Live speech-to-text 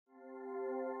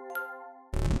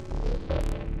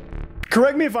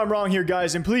Correct me if I'm wrong here,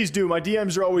 guys, and please do. My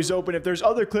DMs are always open. If there's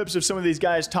other clips of some of these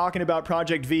guys talking about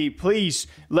Project V, please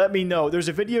let me know. There's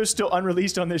a video still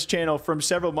unreleased on this channel from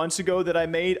several months ago that I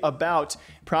made about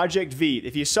Project V.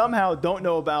 If you somehow don't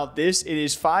know about this, it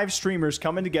is 5 streamers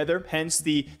coming together, hence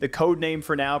the code name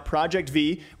for now, Project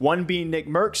V. One being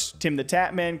Nickmercs,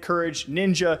 Timthetatman, Courage,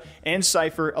 Ninja, and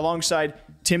Sypher, alongside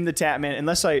Timthetatman.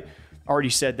 Unless I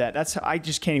already said that. I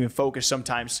just can't even focus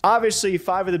sometimes. Obviously,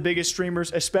 5 of the biggest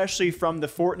streamers, especially from the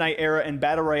Fortnite era and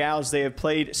Battle Royales. They have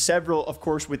played several, of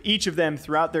course, with each of them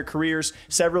throughout their careers.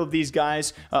 Several of these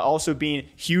guys also being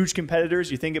huge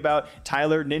competitors. You think about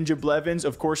Tyler, Ninja Blevins,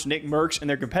 of course, Nickmercs, and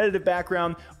their competitive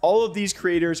background. All of these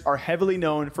creators are heavily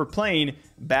known for playing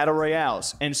Battle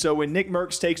Royales. And so when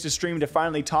Nickmercs takes the stream to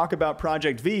finally talk about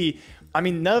Project V, I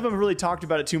mean, none of them really talked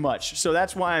about it too much. So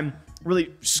that's why I'm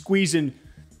really squeezing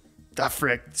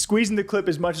the clip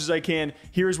as much as I can.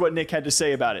 Here's what Nick had to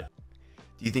say about it.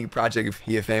 Do you think Project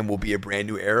UEFN will be a brand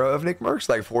new era of Nickmercs,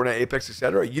 like Fortnite, Apex,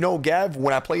 etc.? You know, Gav,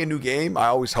 when I play a new game, I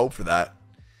always hope for that.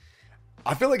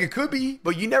 I feel like it could be,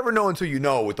 but you never know until you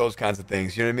know with those kinds of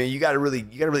things. You know what I mean? You gotta really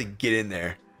get in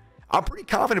there. I'm pretty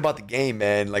confident about the game,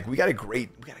 man. Like we got a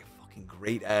fucking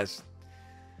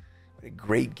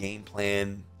great game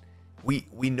plan.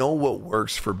 We know what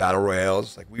works for battle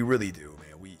royales. Like we really do.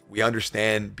 We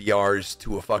understand BRs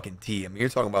to a fucking T. I mean, you're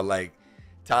talking about like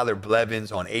Tyler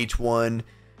Blevins on H1.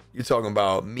 You're talking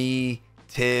about me,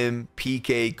 Tim,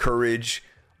 PK, Courage,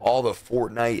 all the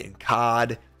Fortnite and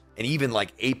COD, and even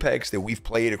like Apex that we've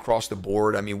played across the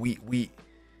board. I mean, we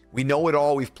know it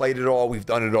all. We've played it all. We've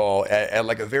done it all at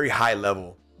like a very high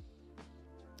level.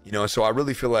 You know, so I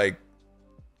really feel like,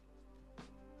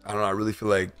 I don't know, I really feel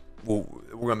like we're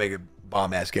going to make a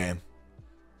bomb-ass game.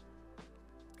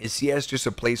 Is CS just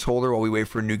a placeholder while we wait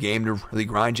for a new game to really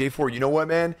grind? J4, you know what,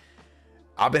 man?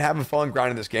 I've been having fun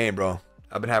grinding this game, bro.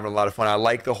 I've been having a lot of fun. I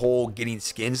like the whole getting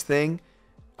skins thing.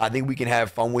 I think we can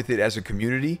have fun with it as a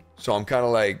community. So I'm kind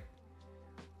of like,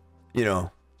 you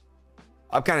know,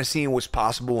 I'm kind of seeing what's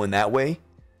possible in that way.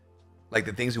 Like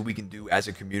the things that we can do as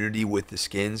a community with the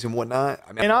skins and whatnot.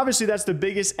 I mean, and obviously that's the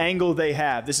biggest angle they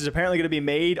have. This is apparently going to be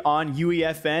made on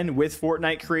UEFN with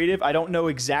Fortnite Creative. I don't know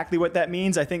exactly what that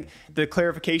means. I think the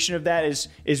clarification of that is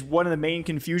one of the main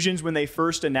confusions when they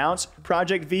first announced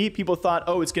Project V. People thought,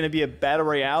 oh, it's going to be a battle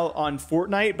royale on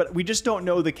Fortnite, but we just don't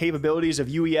know the capabilities of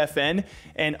UEFN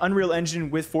and Unreal Engine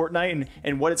with Fortnite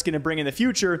and what it's going to bring in the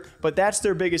future. But that's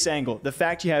their biggest angle. The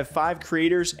fact you have 5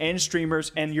 creators and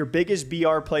streamers and your biggest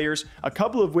BR players, a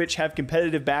couple of which have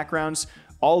competitive backgrounds,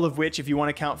 all of which, if you want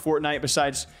to count Fortnite,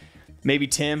 besides maybe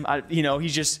Tim, you know,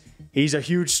 he's a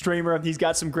huge streamer. He's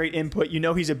got some great input. You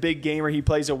know, he's a big gamer. He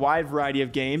plays a wide variety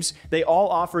of games. They all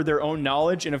offer their own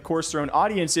knowledge and, of course, their own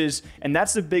audiences. And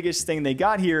that's the biggest thing they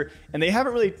got here. And they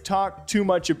haven't really talked too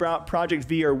much about Project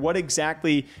V or what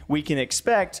exactly we can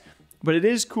expect. But it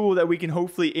is cool that we can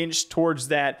hopefully inch towards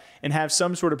that and have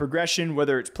some sort of progression,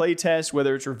 whether it's playtests,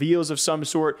 whether it's reveals of some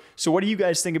sort. So what do you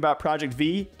guys think about Project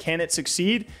V? Can it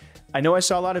succeed? I know I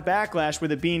saw a lot of backlash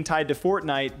with it being tied to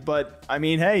Fortnite, but I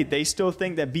mean, hey, they still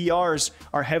think that BRs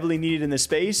are heavily needed in the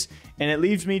space. And it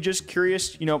leaves me just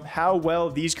curious, you know, how well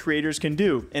these creators can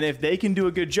do. And if they can do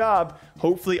a good job,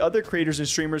 hopefully other creators and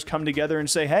streamers come together and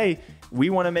say, hey, we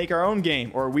want to make our own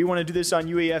game, or we want to do this on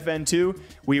UEFN too.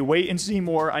 We wait and see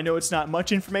more. I know it's not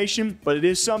much information, but it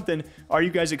is something. Are you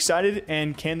guys excited?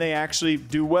 And can they actually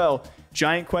do well?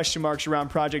 Giant question marks around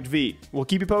Project V. We'll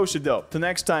keep you posted though. Till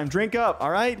next time, drink up,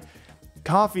 all right?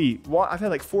 Coffee. I've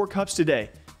had like 4 cups today.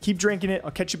 Keep drinking it.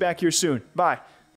 I'll catch you back here soon. Bye.